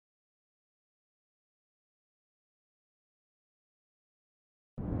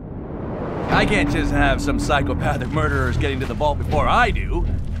I can't just have some psychopathic murderers getting to the vault before I do.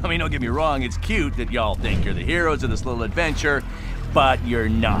 I mean, don't get me wrong, it's cute that y'all think you're the heroes of this little adventure, but you're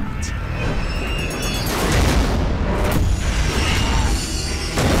not.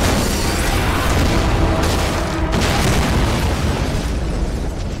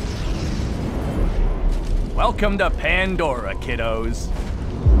 Welcome to Pandora, kiddos.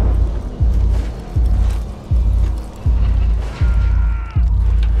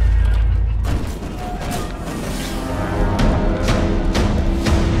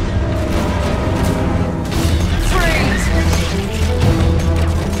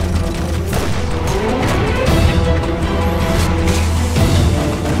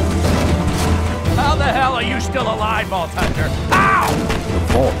 How the hell are you still alive, Vault Hunter? Ow!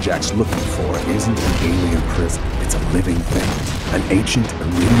 The vault Jack's looking for isn't an alien prison. It's a living thing. An ancient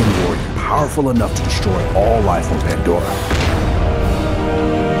Iridian warrior, powerful enough to destroy all life on Pandora.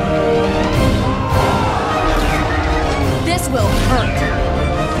 This will hurt.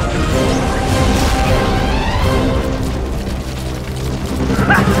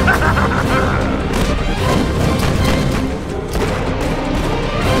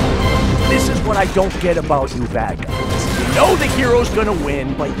 This is what I don't get about you bad guys. You know the hero's gonna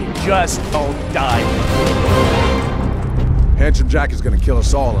win, but you just don't die. Handsome Jack is gonna kill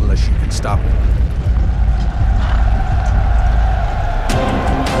us all unless you can stop him.